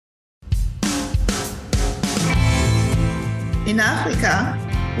In Africa,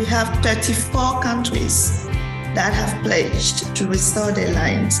 we have 34 countries that have pledged to restore their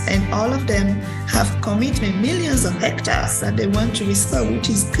lands, and all of them have committed millions of hectares that they want to restore, which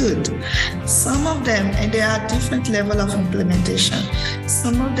is good. Some of them, and there are different levels of implementation.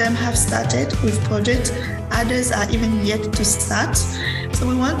 Some of them have started with projects, others are even yet to start. So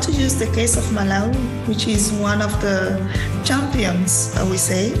we want to use the case of Malawi, which is one of the champions, I would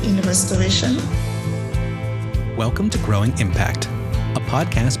say, in restoration. Welcome to Growing Impact, a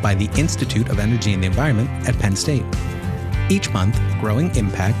podcast by the Institute of Energy and the Environment at Penn State. Each month, Growing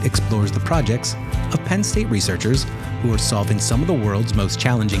Impact explores the projects of Penn State researchers who are solving some of the world's most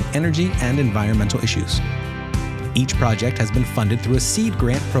challenging energy and environmental issues. Each project has been funded through a seed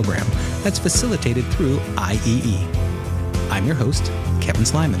grant program that's facilitated through IEE. I'm your host, Kevin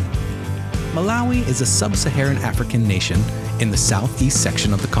Slyman. Malawi is a sub-Saharan African nation in the southeast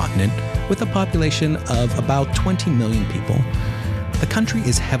section of the continent with a population of about 20 million people. The country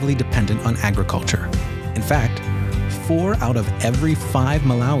is heavily dependent on agriculture. In fact, 4 out of every 5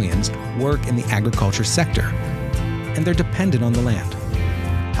 Malawians work in the agriculture sector, and they're dependent on the land.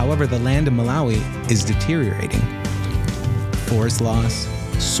 However, the land in Malawi is deteriorating. Forest loss,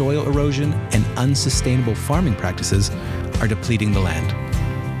 soil erosion, and unsustainable farming practices are depleting the land.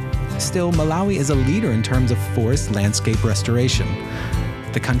 Still, Malawi is a leader in terms of forest landscape restoration.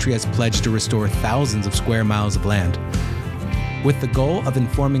 The country has pledged to restore thousands of square miles of land. With the goal of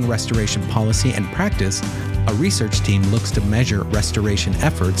informing restoration policy and practice, a research team looks to measure restoration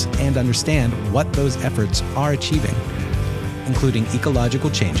efforts and understand what those efforts are achieving, including ecological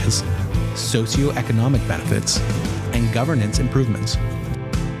changes, socio-economic benefits, and governance improvements.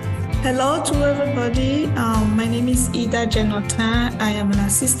 Hello to everybody. My name is Ida Genotin. I am an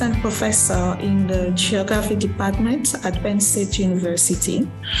assistant professor in the geography department at Penn State University.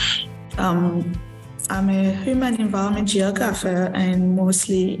 I'm a human environment geographer and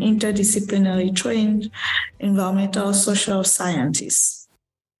mostly interdisciplinary trained environmental social scientist.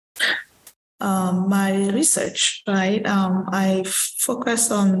 My research, I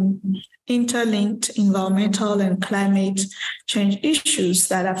focus on interlinked environmental and climate change issues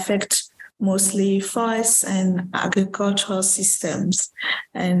that affect mostly forests and agricultural systems.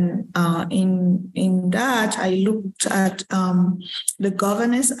 And in that, I looked at the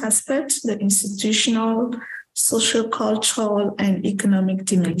governance aspect, the institutional, socio-cultural, and economic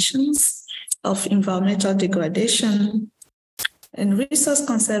dimensions of environmental degradation and resource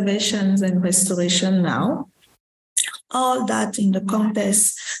conservation and restoration now. All that in the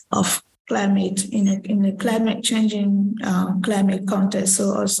context of climate, in a climate changing climate context.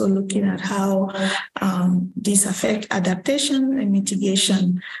 So also looking at how these affect adaptation and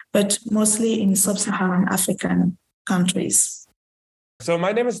mitigation, but mostly in sub-Saharan African countries. So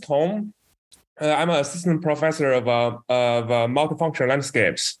my name is Tom. I'm an assistant professor of multifunctional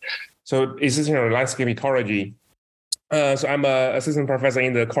landscapes. So essentially landscape ecology. So I'm an assistant professor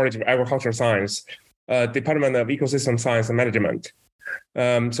in the College of Agricultural Science, Department of Ecosystem Science and Management.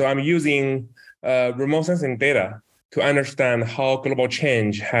 So I'm using remote sensing data to understand how global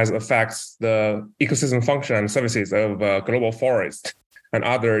change affects the ecosystem function and services of global forest and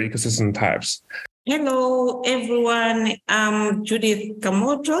other ecosystem types. Hello, everyone. I'm Judith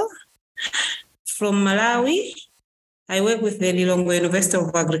Kamoto from Malawi. I work with the Lilongwe University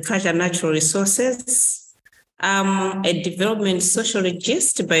of Agriculture and Natural Resources. I'm a development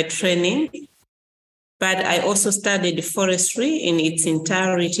sociologist by training, but I also studied forestry in its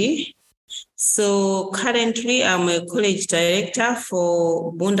entirety. So currently, I'm a college director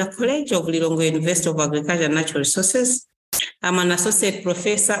for Bunda College of Lilongwe University of Agriculture and Natural Resources. I'm an associate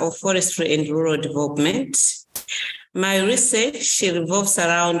professor of forestry and rural development. My research revolves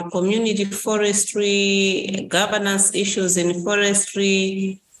around community forestry, governance issues in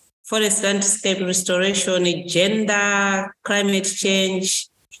forestry, forest landscape restoration, gender, climate change.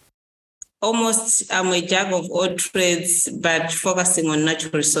 Almost, I'm a jack of all trades, but focusing on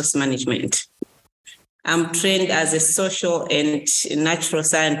natural resource management. I'm trained as a social and natural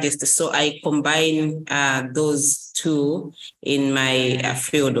scientist, so I combine those two in my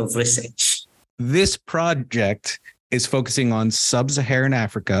field of research. This project is focusing on sub-Saharan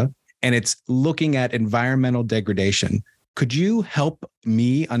Africa, and it's looking at environmental degradation. Could you help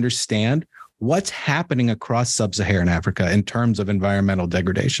me understand what's happening across sub-Saharan Africa in terms of environmental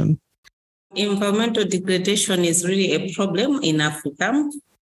degradation? Environmental degradation is really a problem in Africa,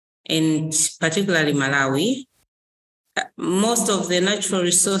 and particularly Malawi. Most of the natural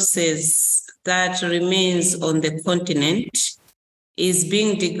resources that remains on the continent is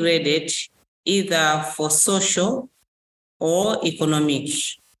being degraded either for social or economic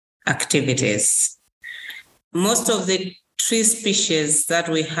activities. Most of the tree species that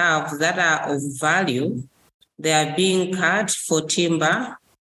we have that are of value, they are being cut for timber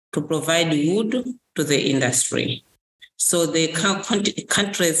to provide wood to the industry. So the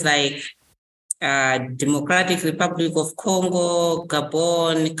countries like Democratic Republic of Congo,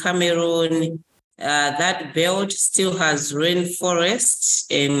 Gabon, Cameroon, that belt still has rainforests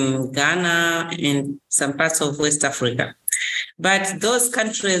in Ghana and some parts of West Africa. But those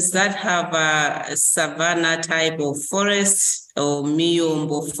countries that have a savanna type of forest or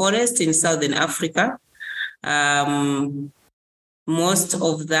miombo forest in Southern Africa, most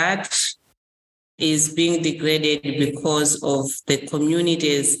of that is being degraded because of the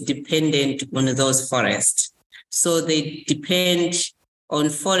communities dependent on those forests. So they depend on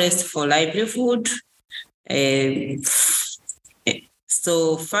forest for livelihood.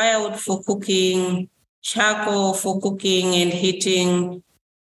 So firewood for cooking, charcoal for cooking and heating,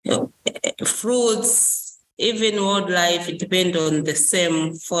 fruits, even wildlife depend on the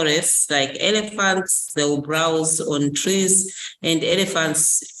same forests. Like elephants, they will browse on trees, and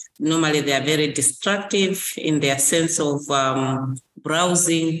elephants, normally they are very destructive in their sense of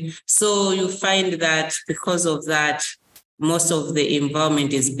browsing. So you find that because of that, most of the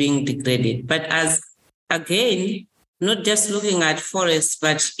environment is being degraded. But as, again, not just looking at forests,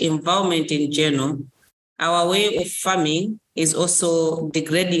 but environment in general, our way of farming is also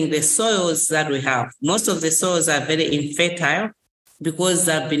degrading the soils that we have. Most of the soils are very infertile because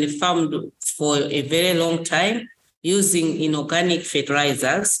they've been farmed for a very long time using inorganic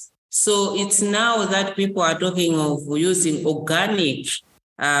fertilizers. So it's now that people are talking of using organic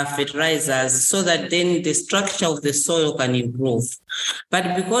fertilizers so that then the structure of the soil can improve.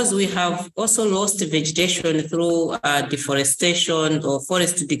 But because we have also lost vegetation through deforestation or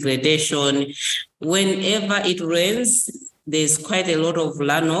forest degradation, whenever it rains, there's quite a lot of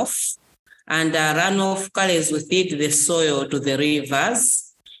runoff, and runoff carries with it the soil to the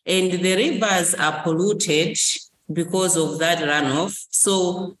rivers, and the rivers are polluted because of that runoff.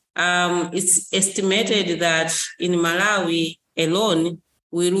 So it's estimated that in Malawi alone,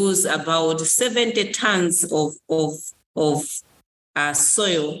 we lose about 70 tons of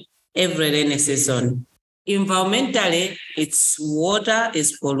soil every rainy season. Environmentally, its water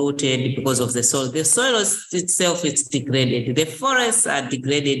is polluted because of the soil. The soil itself is degraded. The forests are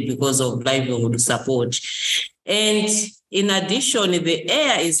degraded because of livelihood support. And in addition, the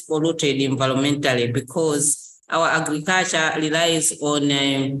air is polluted environmentally because our agriculture relies on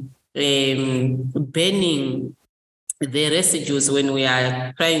burning the residues when we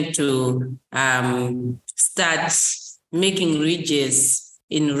are trying to start making ridges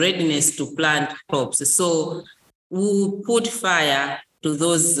in readiness to plant crops. So we put fire to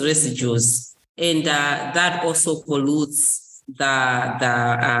those residues, and that also pollutes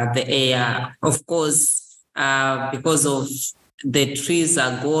the air. Of course, because of the trees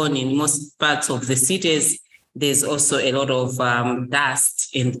are gone in most parts of the cities, there's also a lot of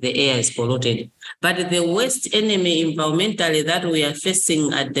dust and the air is polluted. But the worst enemy environmentally that we are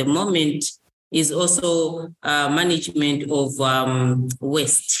facing at the moment is also management of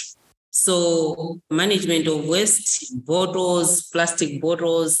waste. So management of waste, bottles, plastic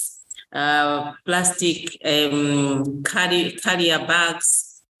bottles, plastic carrier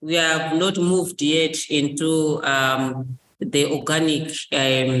bags. We have not moved yet into the organic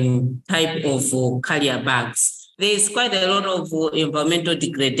type of carrier bags. There is quite a lot of environmental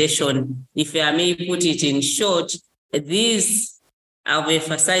degradation. If I may put it in short, these I've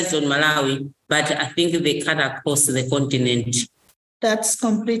emphasized on Malawi, but I think they cut across the continent. That's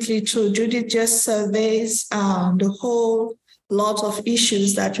completely true. Judith just surveys the whole lot of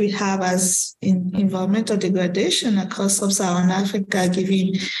issues that we have as in environmental degradation across sub-Saharan Africa,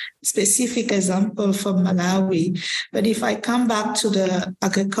 giving specific example from Malawi. But if I come back to the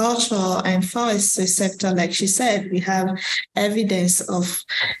agricultural and forestry sector, like she said, we have evidence of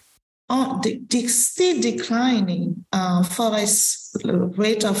still declining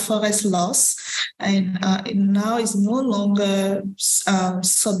rate of forest loss, and now is no longer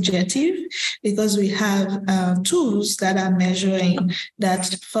subjective because we have tools that are measuring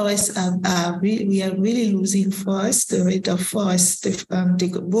that forests we are really losing forests, the rate of forest,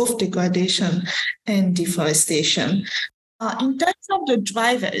 both degradation and deforestation. In terms of the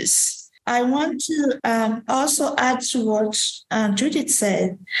drivers, I want to also add to what Judith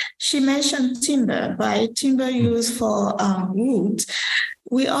said. She mentioned timber, right? Timber used for wood.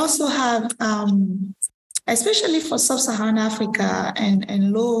 We also have, especially for sub-Saharan Africa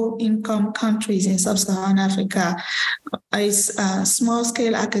and low-income countries in sub-Saharan Africa, is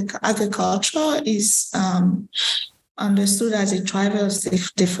small-scale agriculture is understood as a driver of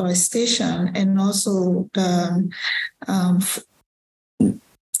deforestation, and also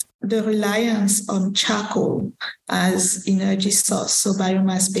the reliance on charcoal as energy source, so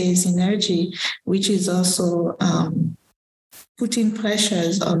biomass-based energy, which is also putting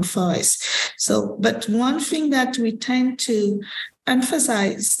pressures on forests. So, but one thing that we tend to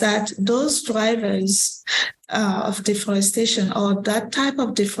emphasize that those drivers of deforestation, or that type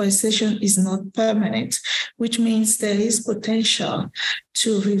of deforestation, is not permanent, which means there is potential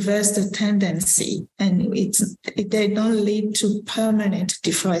to reverse the tendency, and they don't lead to permanent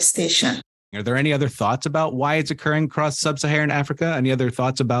deforestation. Are there any other thoughts about why it's occurring across sub-Saharan Africa? Any other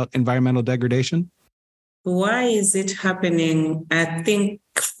thoughts about environmental degradation? Why is it happening? I think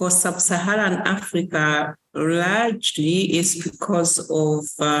for sub-Saharan Africa, largely is because of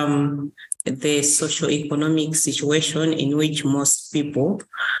the socio-economic situation in which most people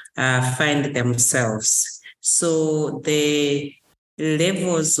find themselves. So the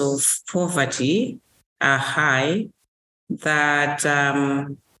levels of poverty are high, that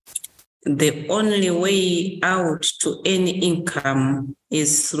the only way out to any income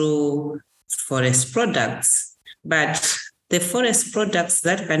is through forest products. But the forest products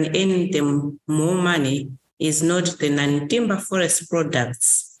that can earn them more money is not the non-timber forest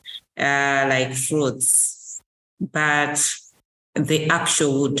products like fruits, but the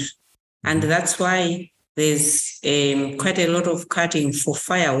actual wood. And that's why there's quite a lot of cutting for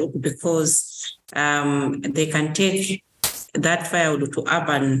firewood, because they can take that firewood to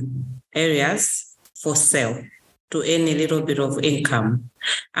urban areas for sale to earn a little bit of income.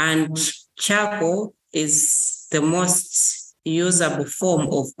 And charcoal is the most usable form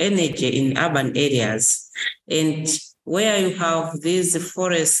of energy in urban areas. And where you have these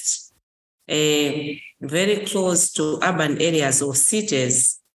forests very close to urban areas or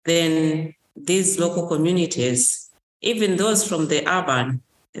cities, then these local communities, even those from the urban,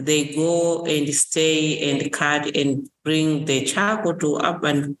 they go and stay and cut and bring the charcoal to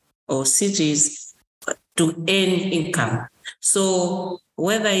urban or cities to earn income. So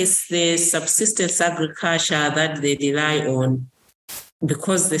whether it's the subsistence agriculture that they rely on,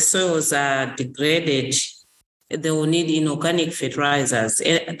 because the soils are degraded, they will need inorganic fertilizers.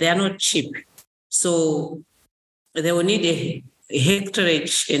 They are not cheap. So they will need a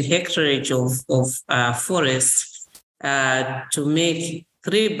hectareage and hectareage of forest to make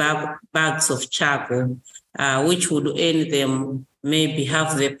 3 bags of charcoal, which would earn them maybe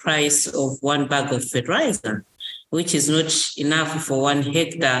half the price of 1 bag of fertilizer, which is not enough for 1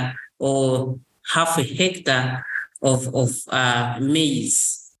 hectare or half a hectare of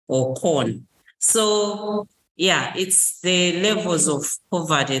maize or corn. So yeah, it's the levels of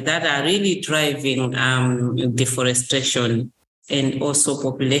poverty that are really driving deforestation and also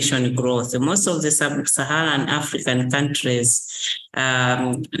population growth. Most of the sub-Saharan African countries,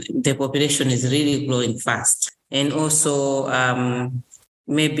 the population is really growing fast. And also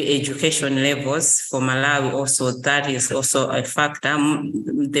maybe education levels for Malawi also, that is also a factor.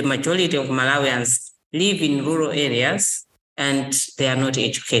 The majority of Malawians live in rural areas and they are not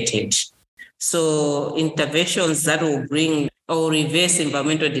educated. So interventions that will bring or reverse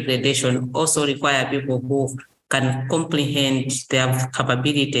environmental degradation also require people who can comprehend their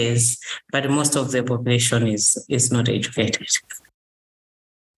capabilities, but most of the population is not educated.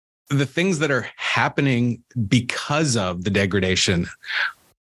 The things that are happening because of the degradation,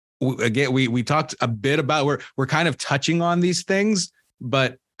 again, we talked a bit about, we're kind of touching on these things,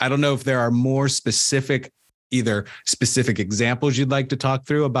 but I don't know if there are more specific examples you'd like to talk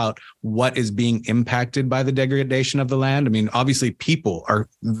through about what is being impacted by the degradation of the land. I mean, obviously people are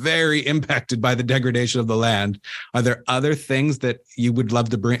very impacted by the degradation of the land. Are there other things that you would love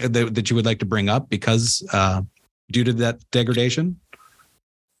to bring, that you would like to bring up because due to that degradation?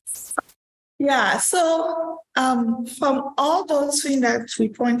 Yeah, so from all those things that we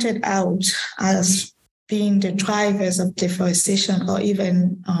pointed out as being the drivers of deforestation, or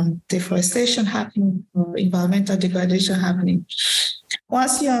even deforestation happening, or environmental degradation happening,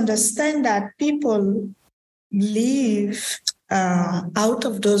 once you understand that people live out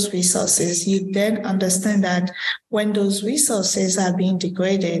of those resources, you then understand that when those resources are being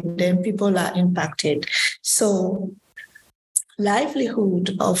degraded, then people are impacted. So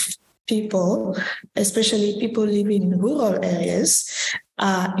livelihood of people, especially people living in rural areas,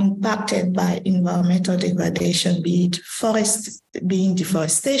 are impacted by environmental degradation, be it forest being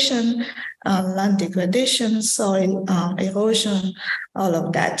deforestation, land degradation, soil erosion, all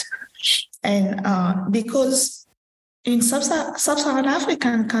of that. And because in sub-Saharan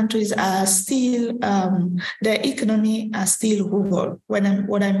African countries are still, their economy are still rural.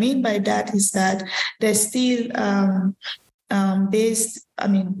 What I mean by that is that they're still based,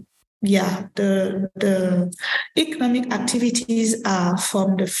 the economic activities are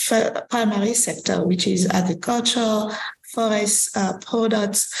from the primary sector, which is agriculture, forest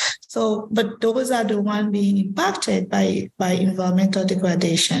products. So, but those are the ones being impacted by environmental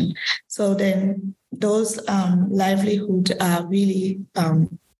degradation. So then those livelihoods are really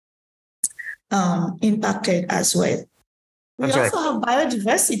impacted as well. We also have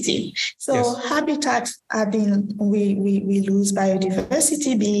biodiversity. So yes. Habitats have been, we lose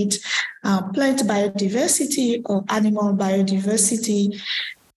biodiversity, be it plant biodiversity or animal biodiversity,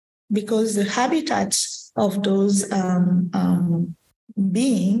 because the habitats of those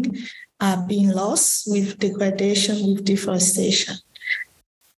beings are being lost with degradation, with deforestation.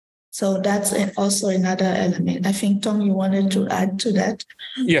 So that's also another element. I think, Tom, you wanted to add to that?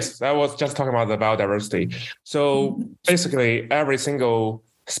 Yes, I was just talking about the biodiversity. So basically, every single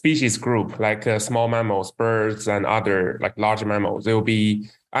species group, like small mammals, birds, and other like large mammals, they will be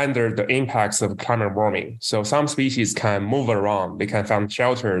under the impacts of climate warming. So some species can move around. They can find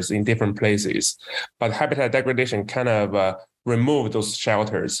shelters in different places. But habitat degradation kind of remove those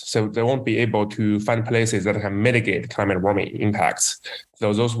shelters. So they won't be able to find places that can mitigate climate warming impacts.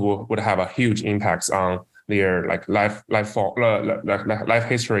 So those would have a huge impacts on their like life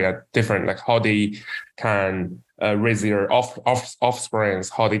history at different, like how they can raise their offsprings,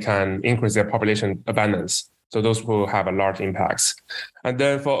 how they can increase their population abundance. So those will have a large impacts. And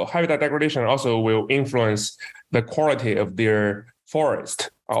then for habitat degradation also will influence the quality of their forest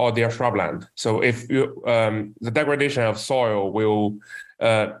or their shrubland. So if the degradation of soil will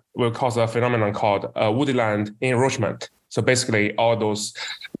cause a phenomenon called woodland enrichment. So basically all those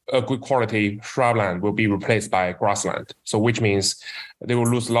good quality shrubland will be replaced by grassland. So which means they will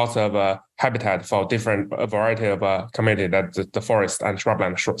lose lots of habitat for different variety of community that the forest and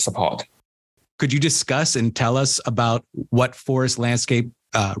shrubland should support. Could you discuss and tell us about what forest landscape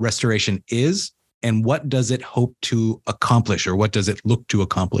restoration is, and what does it hope to accomplish, or what does it look to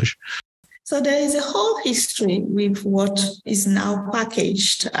accomplish? So there is a whole history with what is now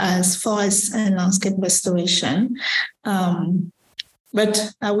packaged as forest and landscape restoration.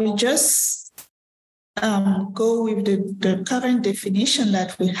 But I will just go with the current definition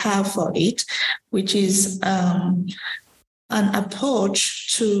that we have for it, which is an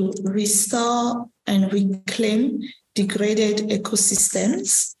approach to restore and reclaim degraded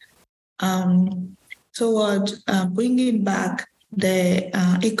ecosystems toward bringing back the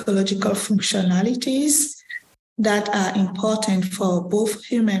ecological functionalities that are important for both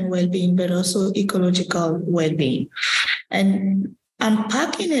human well-being, but also ecological well-being. And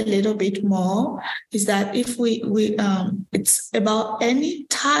unpacking a little bit more is that if we it's about any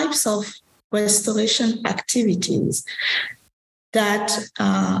types of restoration activities that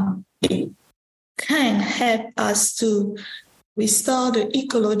can help us to restore the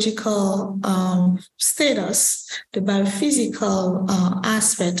ecological status, the biophysical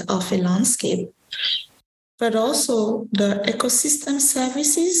aspect of a landscape, but also the ecosystem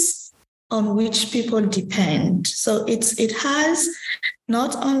services on which people depend. So it has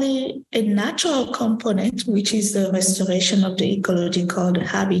not only a natural component, which is the restoration of the ecological, the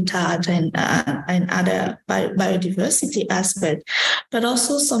habitat and other biodiversity aspect, but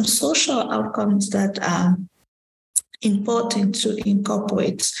also some social outcomes that are important to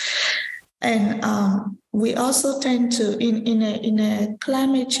incorporate. And we also tend to, in a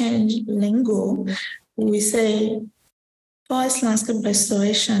climate change lingo, we say forest landscape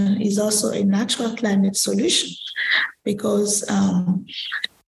restoration is also a natural climate solution, because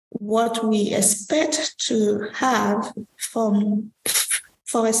what we expect to have from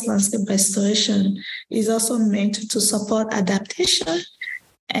forest landscape restoration is also meant to support adaptation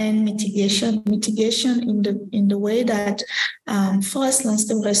and mitigation in the way that forest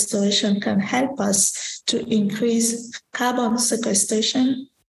landscape restoration can help us to increase carbon sequestration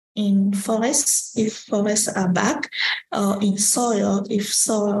in forests if forests are back, or in soil if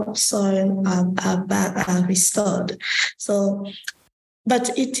soil are restored. So,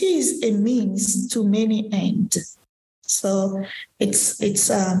 but it is a means to many ends. So it's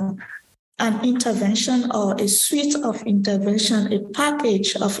an intervention or a suite of intervention, a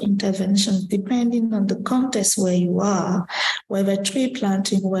package of interventions, depending on the context where you are, whether tree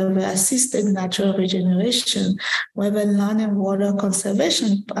planting, whether assisted natural regeneration, whether land and water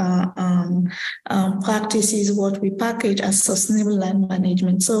conservation practices, what we package as sustainable land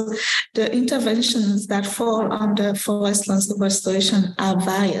management. So the interventions that fall under forest landscape restoration are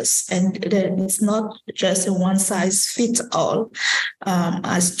various, and it's not just a one-size-fits-all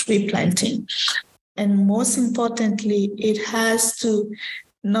as tree planting. And most importantly, it has to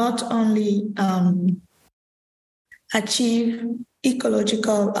not only achieve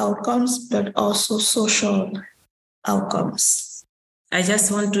ecological outcomes, but also social outcomes. I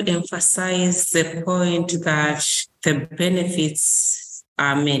just want to emphasize the point that the benefits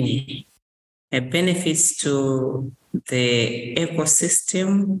are many. Benefits to the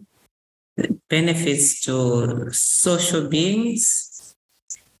ecosystem, benefits to social beings,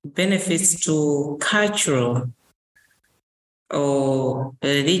 benefits to cultural or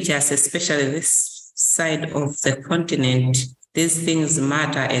religious, especially this side of the continent. These things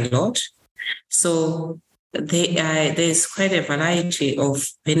matter a lot. So there's quite a variety of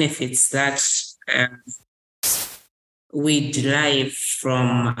benefits that we derive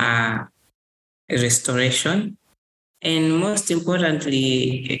from restoration. And most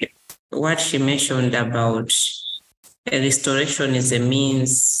importantly, what she mentioned about restoration is a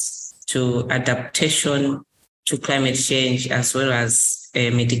means to adaptation to climate change as well as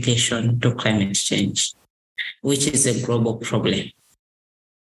mitigation to climate change, which is a global problem.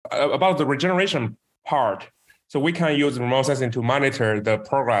 About the regeneration part, so we can use remote sensing to monitor the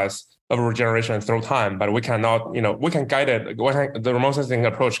progress of regeneration through time, but we cannot, we can guide it. The remote sensing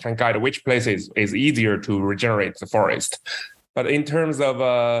approach can guide which places is easier to regenerate the forest. But in terms of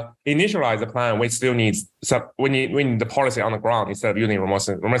initialize the plan, we still need we need the policy on the ground instead of using remote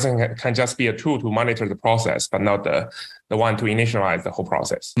sensing. Remote sensing can just be a tool to monitor the process, but not the one to initialize the whole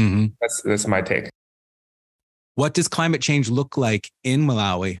process. Mm-hmm. That's my take. What does climate change look like in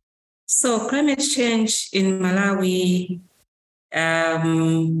Malawi? So climate change in Malawi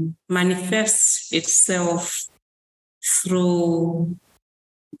manifests itself through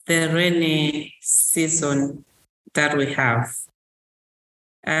the rainy season that we have.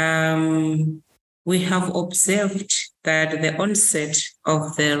 We have observed that the onset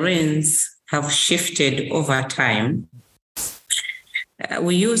of the rains have shifted over time.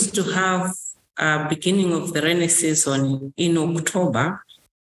 We used to have a beginning of the rainy season in October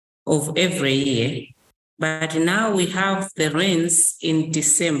of every year, but now we have the rains in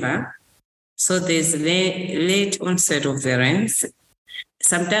December. So there's late onset of the rains.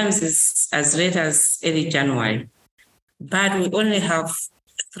 Sometimes it's as late as early January. But we only have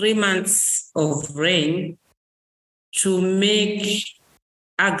 3 months of rain to make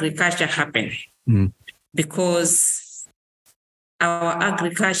agriculture happen. Because our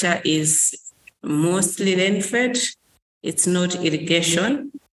agriculture is mostly rain-fed. It's not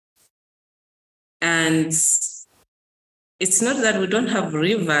irrigation. And it's not that we don't have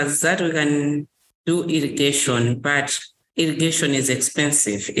rivers that we can do irrigation, but irrigation is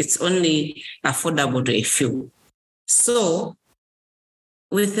expensive. It's only affordable to a few. So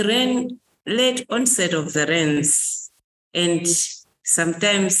with late onset of the rains, and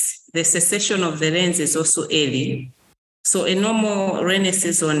sometimes the cessation of the rains is also early. So a normal rainy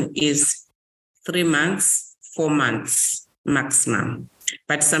season is 3 months, 4 months maximum.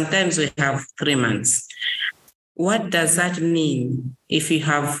 But sometimes we have 3 months. What does that mean if you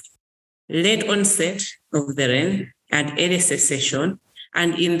have late onset of the rain and early cessation,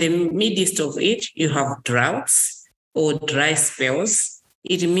 and in the midst of it, you have droughts or dry spells?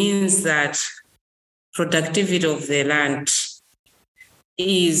 It means that productivity of the land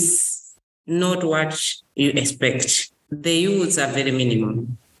is not what you expect. The yields are very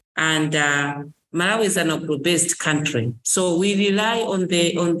minimum. And Malawi is an agro-based country, so we rely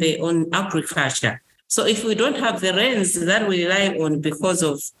on agriculture. So if we don't have the rains that we rely on because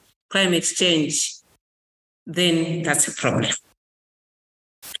of climate change, then that's a problem.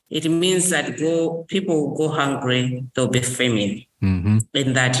 It means that people will go hungry, there'll be famine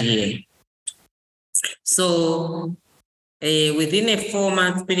in that year. So within a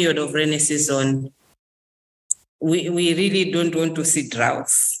 4-month period of rainy season, we really don't want to see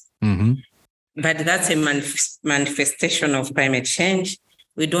droughts. But that's a manifestation of climate change.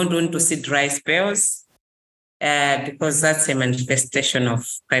 We don't want to see dry spells because that's a manifestation of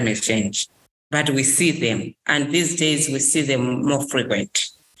climate change. But we see them, and these days we see them more frequent.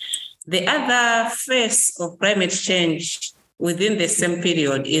 The other phase of climate change within the same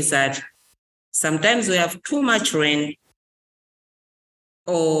period is that sometimes we have too much rain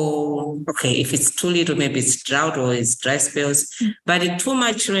or okay, if it's too little, maybe it's drought or it's dry spells, but too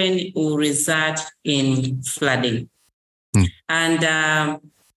much rain will result in flooding. And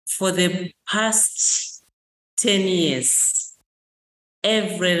for the past 10 years,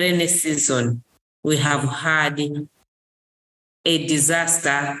 every rainy season, we have had a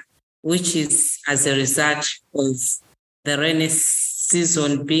disaster, which is as a result of the rainy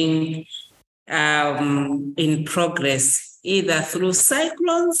season being in progress, either through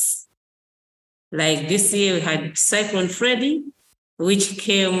cyclones. Like this year, we had Cyclone Freddy, which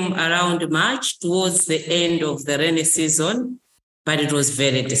came around March towards the end of the rainy season, but it was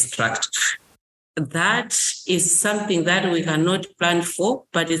very destructive. That is something that we cannot plan for,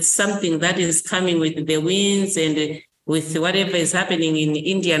 but it's something that is coming with the winds and with whatever is happening in the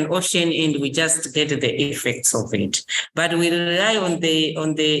Indian Ocean, and we just get the effects of it. But we rely on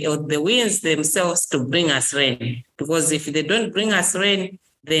the winds themselves to bring us rain, because if they don't bring us rain,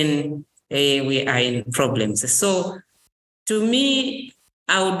 then we are in problems. So to me,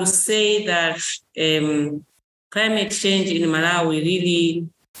 I would say that climate change in Malawi really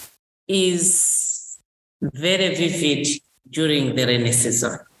is very vivid during the rainy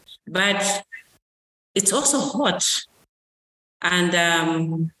season. But it's also hot. And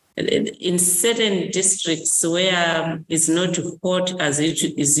in certain districts where it's not hot as it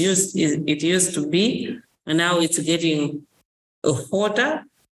used to be, and now it's getting hotter.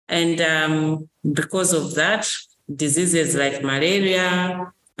 And because of that, diseases like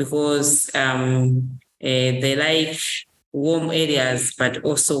malaria, because they like warm areas, but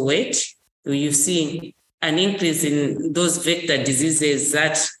also wet, you see an increase in those vector diseases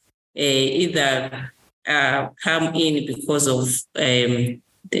that either come in because of the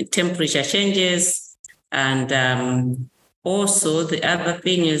temperature changes. And also the other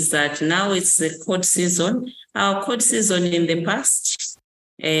thing is that now it's the cold season. Our cold season in the past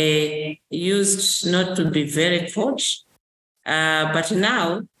used not to be very cold, but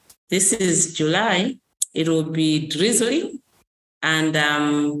now this is July, it will be drizzling. And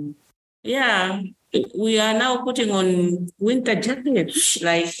we are now putting on winter jackets,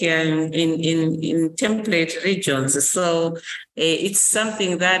 like in temperate regions. So it's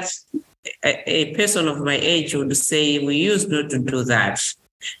something that a person of my age would say we used not to do that.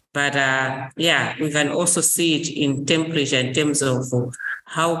 But we can also see it in temperature in terms of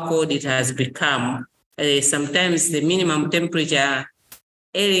how cold it has become. Sometimes the minimum temperature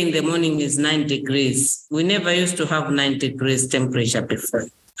early in the morning is 9 degrees. We never used to have 9 degrees temperature before.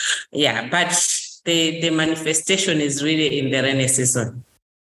 Yeah, but the manifestation is really in the rainy season.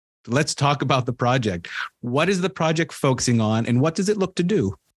 Let's talk about the project. What is the project focusing on, and what does it look to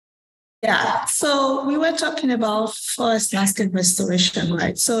do? Yeah, so we were talking about forest landscape restoration,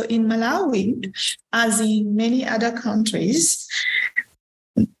 right? So in Malawi, as in many other countries,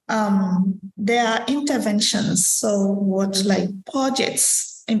 there are interventions. So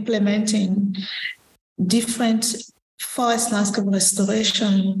projects implementing different forest landscape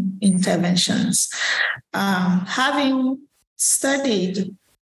restoration interventions. Having studied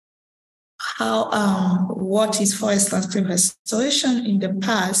what is forest landscape restoration in the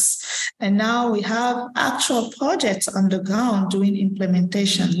past, and now we have actual projects on the ground doing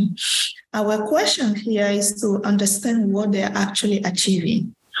implementation. Our question here is to understand what they're actually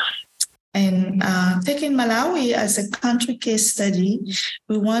achieving. And taking Malawi as a country case study,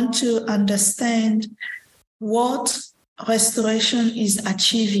 we want to understand what restoration is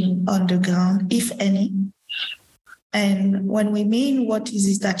achieving on the ground, if any. And when we mean what is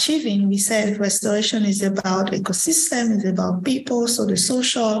it achieving, we said restoration is about ecosystem, it's about people, so the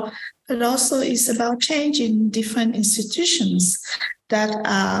social, but also it's about changing different institutions that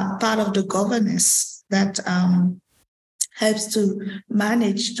are part of the governance that helps to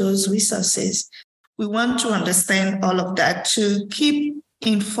manage those resources. We want to understand all of that to keep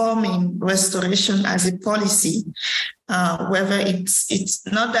informing restoration as a policy, whether it's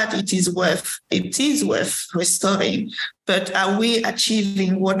not that it is worth restoring, but are we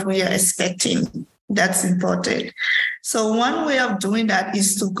achieving what we are expecting? That's important. So one way of doing that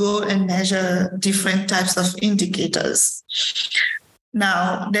is to go and measure different types of indicators.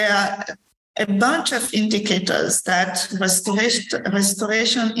 Now, there are a bunch of indicators that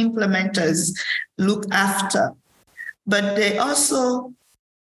restoration implementers look after, but they also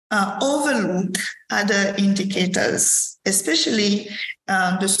overlook other indicators, especially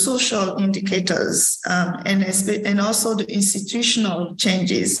the social indicators and also the institutional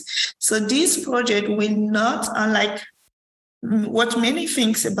changes. So this project will not, unlike what many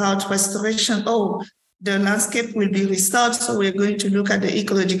think about restoration, the landscape will be restored. So we're going to look at the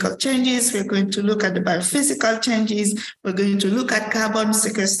ecological changes. We're going to look at the biophysical changes. We're going to look at carbon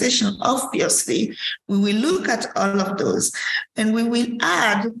sequestration. Obviously, we will look at all of those. And we will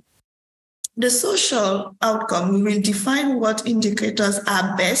add the social outcome. We will define what indicators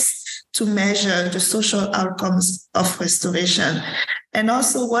are best to measure the social outcomes of restoration, and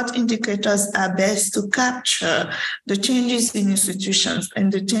also what indicators are best to capture the changes in institutions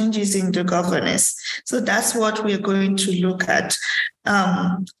and the changes in the governance. So that's what we're going to look at.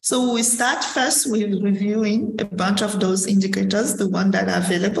 So we start first with reviewing a bunch of those indicators, the ones that are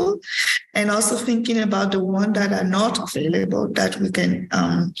available, and also thinking about the ones that are not available that we can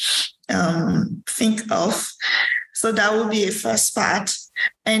think of. So that will be a first part,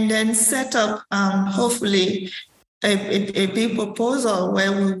 and then set up hopefully a big proposal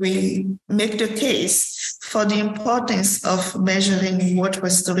where we will make the case for the importance of measuring what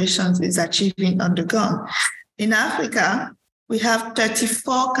restoration is achieving on the ground. In Africa, we have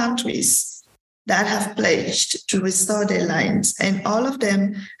 34 countries that have pledged to restore their lands, and all of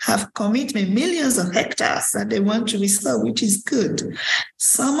them have committed millions of hectares that they want to restore, which is good.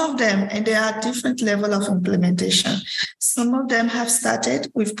 Some of them, and there are different levels of implementation. Some of them have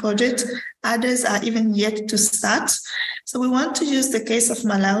started with projects, others are even yet to start. So we want to use the case of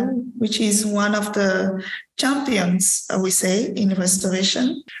Malawi, which is one of the champions, I would say, in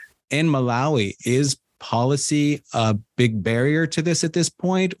restoration. In Malawi, is policy a big barrier to this at this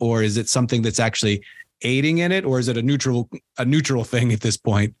point, or is it something that's actually aiding in it, or is it a neutral thing at this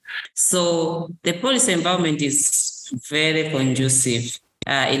point? So the policy environment is very conducive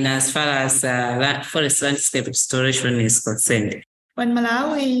in as far as forest landscape restoration is concerned. When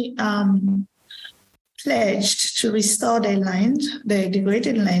Malawi pledged to restore their land, their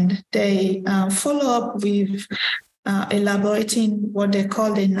degraded land, they follow up with elaborating what they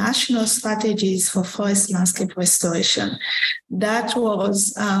call the national strategies for forest landscape restoration. That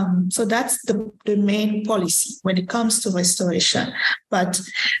was, so that's the main policy when it comes to restoration. But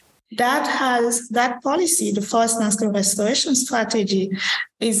that policy, the forest landscape restoration strategy,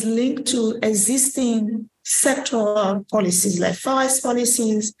 is linked to existing sectoral policies like forest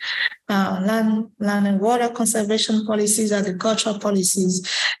policies, land and water conservation policies, agricultural policies.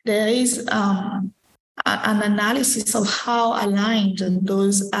 There is an analysis of how aligned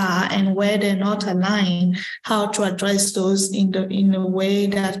those are and where they're not aligned, how to address those in a way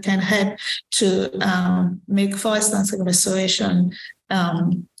that can help to make forest landscape restoration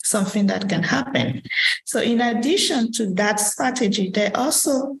something that can happen. So in addition to that strategy, they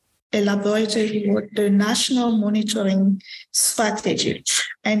also elaborated the national monitoring strategy.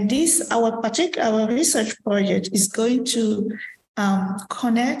 And this, our research project is going to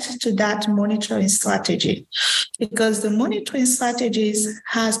connect to that monitoring strategy, because the monitoring strategies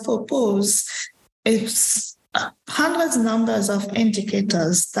has proposed hundreds numbers of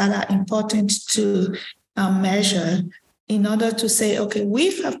indicators that are important to measure in order to say, okay,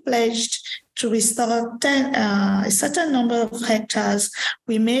 we have pledged to restore a certain number of hectares.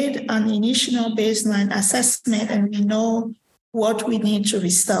 We made an initial baseline assessment and we know what we need to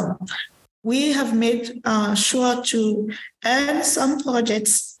restore. We have made sure to earn some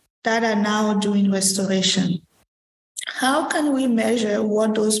projects that are now doing restoration. How can we measure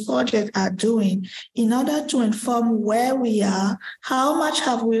what those projects are doing in order to inform where we are, how much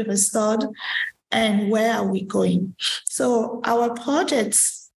have we restored, and where are we going? So our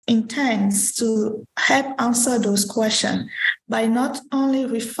projects intends to help answer those questions by not only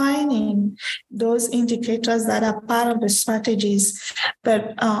refining those indicators that are part of the strategies,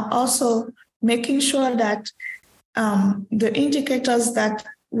 but also making sure that the indicators that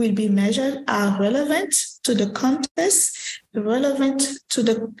will be measured are relevant to the context, relevant to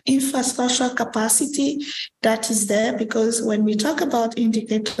the infrastructure capacity that is there. Because when we talk about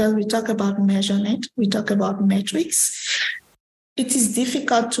indicators, we talk about measurement, we talk about metrics. It is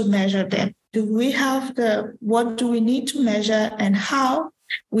difficult to measure them. Do we have what do we need to measure and how,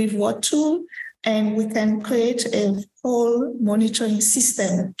 with what tool? And we can create a whole monitoring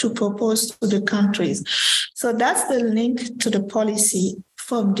system to propose to the countries. So that's the link to the policy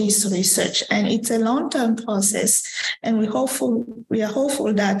from this research. And it's a long-term process. And we are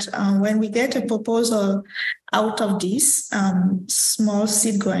hopeful that when we get a proposal out of this small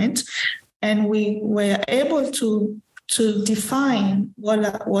seed grant, and we were able to define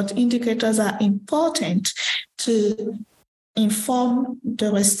what indicators are important to inform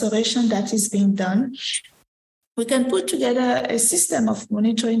the restoration that is being done, we can put together a system of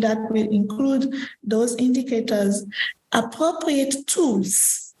monitoring that will include those indicators, appropriate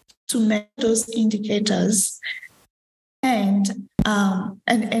tools to measure those indicators, and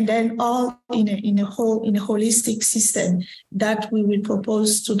and then all in a holistic system that we will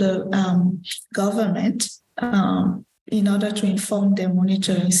propose to the government in order to inform the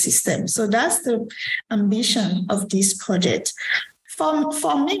monitoring system. So that's the ambition of this project.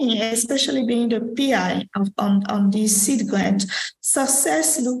 For me, especially being the PI on this seed grant,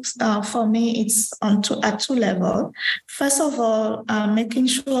 success looks, for me, it's at two levels. First of all, making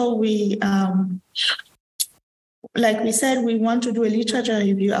sure we, like we said, we want to do a literature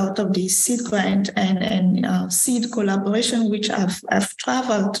review out of the seed grant and seed collaboration, which I've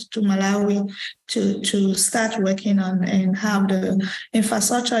traveled to Malawi to start working on and have the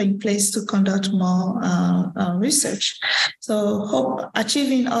infrastructure in place to conduct more research. So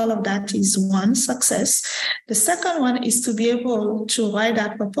achieving all of that is one success. The second one is to be able to write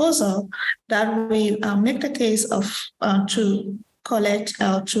that proposal that will make the case of to collect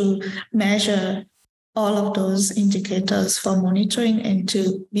or to measure all of those indicators for monitoring and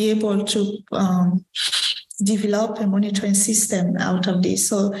to be able to develop a monitoring system out of this.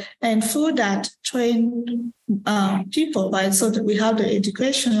 So, and through that, train people, right? So that we have the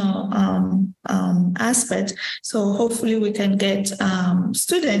educational aspect. So hopefully we can get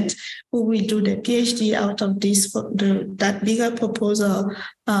students who will do the PhD out of this, that bigger proposal.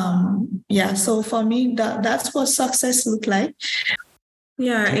 So for me, that's what success looks like.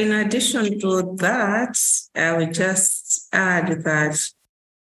 Yeah, in addition to that, I would just add that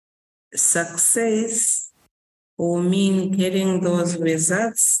success will mean getting those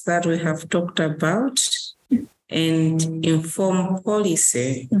results that we have talked about and inform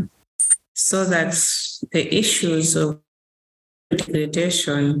policy so that the issues of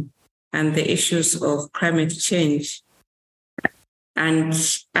degradation and the issues of climate change and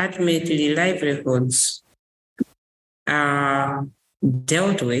ultimately livelihoods are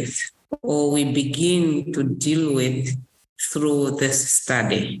dealt with, or we begin to deal with through this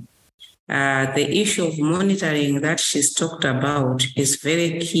study. The issue of monitoring that she's talked about is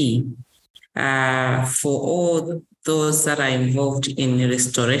very key for all those that are involved in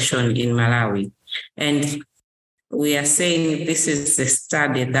restoration in Malawi. And we are saying this is the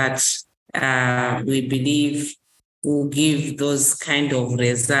study that we believe will give those kind of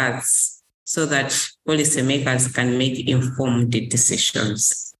results so that policymakers can make informed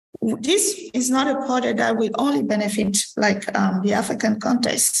decisions. This is not a project that will only benefit like the African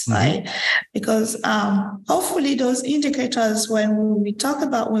context, right? Because hopefully those indicators, when we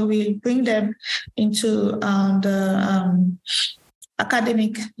bring them into the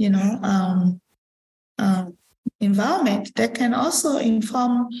academic, environment, they can also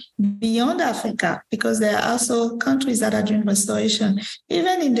inform beyond Africa, because there are also countries that are doing restoration,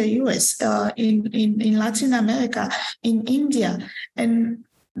 even in the US, in Latin America, in India. And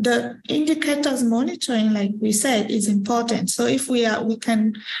the indicators monitoring, like we said, is important. So if we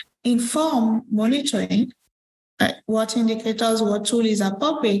can inform monitoring, what indicators, what tool is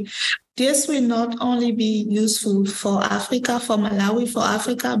appropriate, this will not only be useful for Africa, for Malawi, for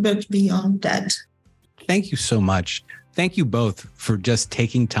Africa, but beyond that. Thank you so much. Thank you both for just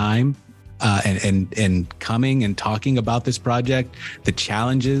taking time and coming and talking about this project, the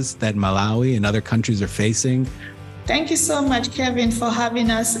challenges that Malawi and other countries are facing. Thank you so much, Kevin, for having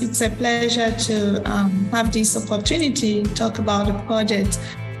us. It's a pleasure to have this opportunity to talk about the project.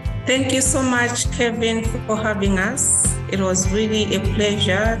 Thank you so much, Kevin, for having us. It was really a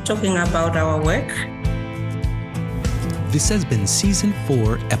pleasure talking about our work. This has been Season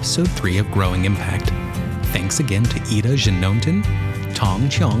 4, Episode 3 of Growing Impact. Thanks again to Ida Janonton, Tong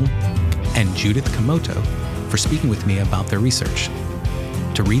Cheong, and Judith Komoto for speaking with me about their research.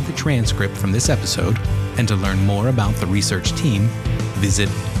 To read the transcript from this episode and to learn more about the research team, visit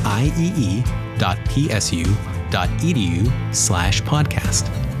iee.psu.edu/podcast.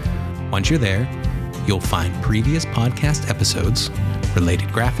 Once you're there, you'll find previous podcast episodes, related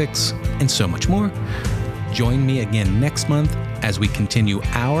graphics, and so much more. Join me again next month as we continue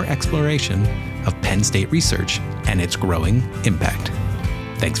our exploration of Penn State research and its growing impact.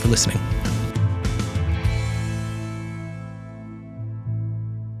 Thanks for listening.